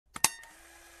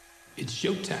It's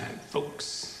showtime,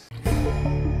 folks.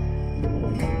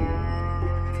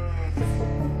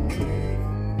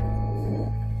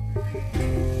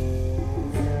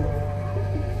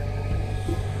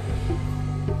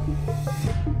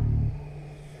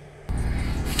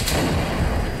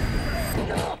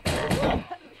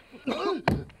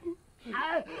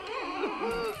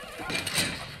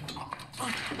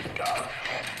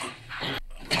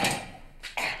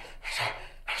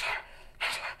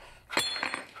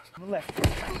 Left.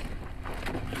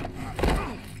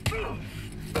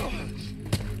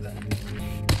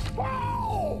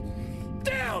 Wow!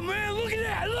 Damn, man, look at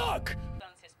that, look!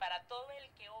 Entonces, para todo el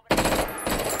que obra...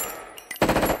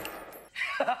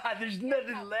 There's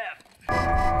nothing left.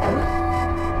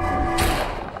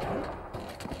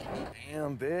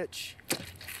 Damn, bitch.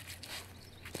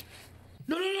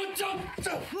 No, jump!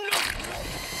 No!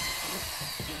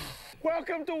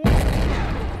 Welcome to...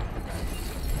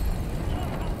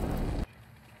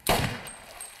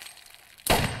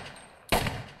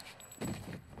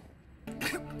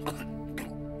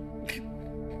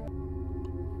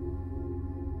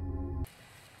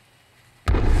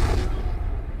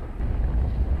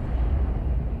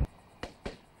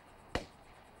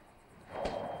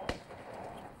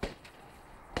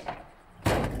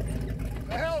 What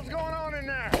the hell's going on in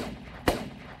there?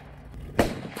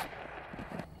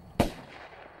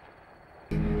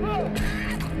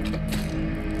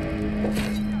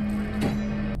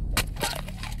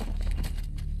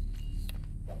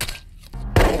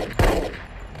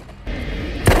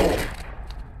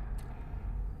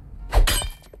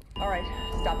 All right,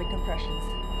 stopping compressions.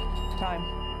 Time.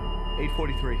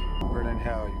 8:43. Burn in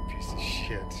hell, you piece of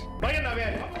shit. ¡Vayan a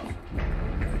ver!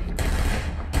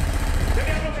 ¿Qué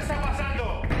diablos está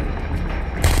pasando?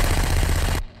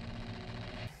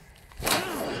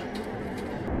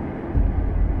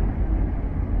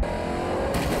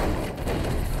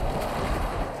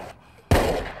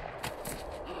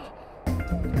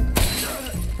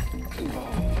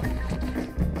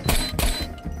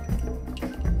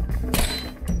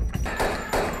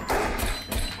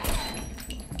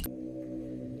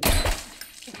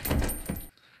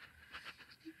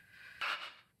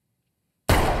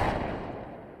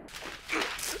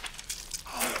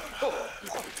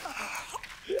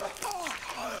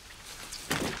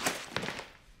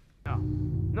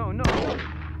 No. No.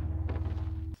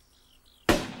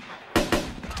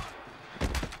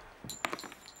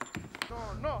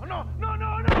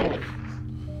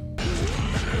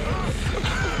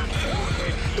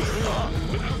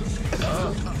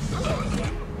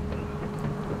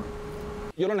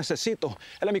 Yo lo necesito.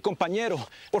 Él es mi compañero.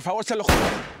 Por favor, se lo...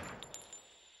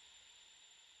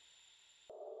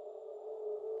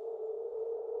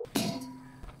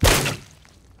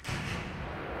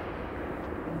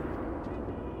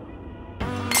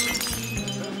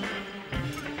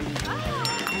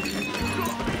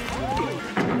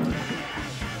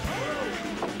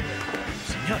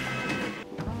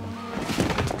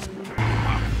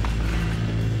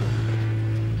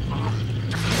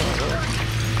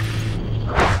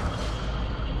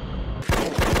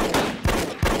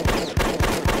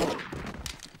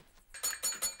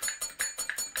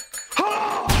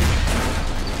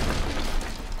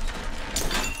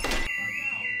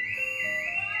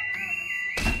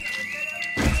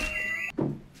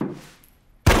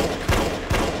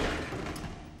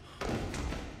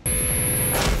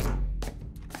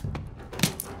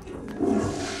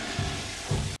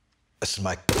 This is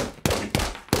my...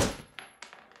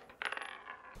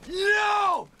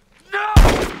 No!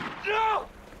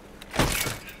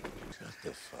 Shut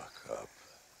the fuck up.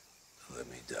 Let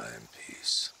me die in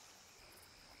peace.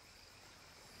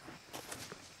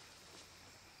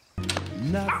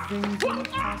 Nothing's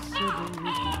impossible.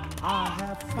 I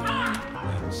have found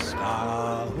and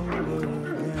start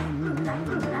over again.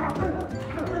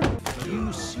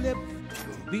 You slip,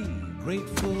 be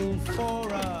grateful for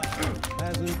a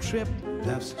pleasant trip.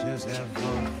 Let's just have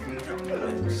fun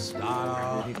and start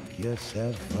off. Pick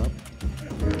yourself up.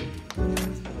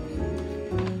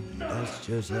 Let's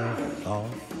just have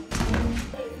fun.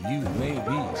 You may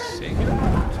be sick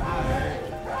and tired,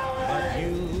 but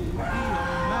you'll be a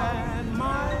man,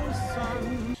 my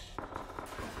son.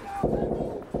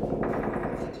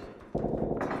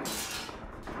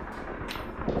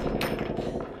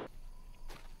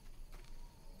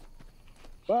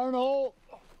 Burn hole.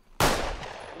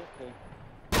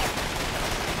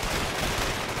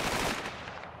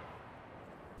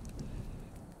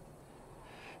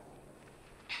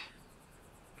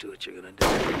 Do what you're gonna do.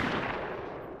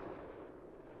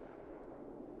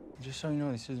 Just so you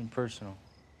know, this isn't personal.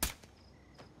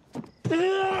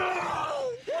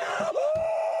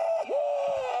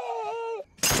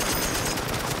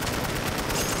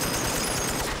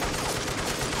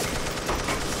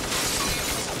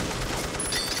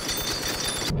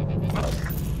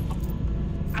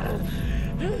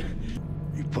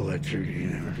 turkey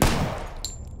dinner.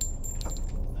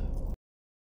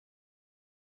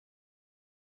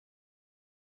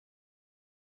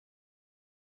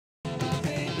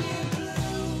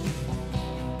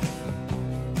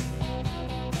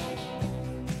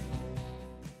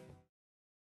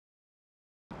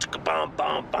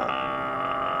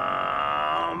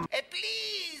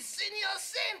 Please,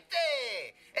 inocente!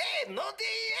 No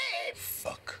DEA!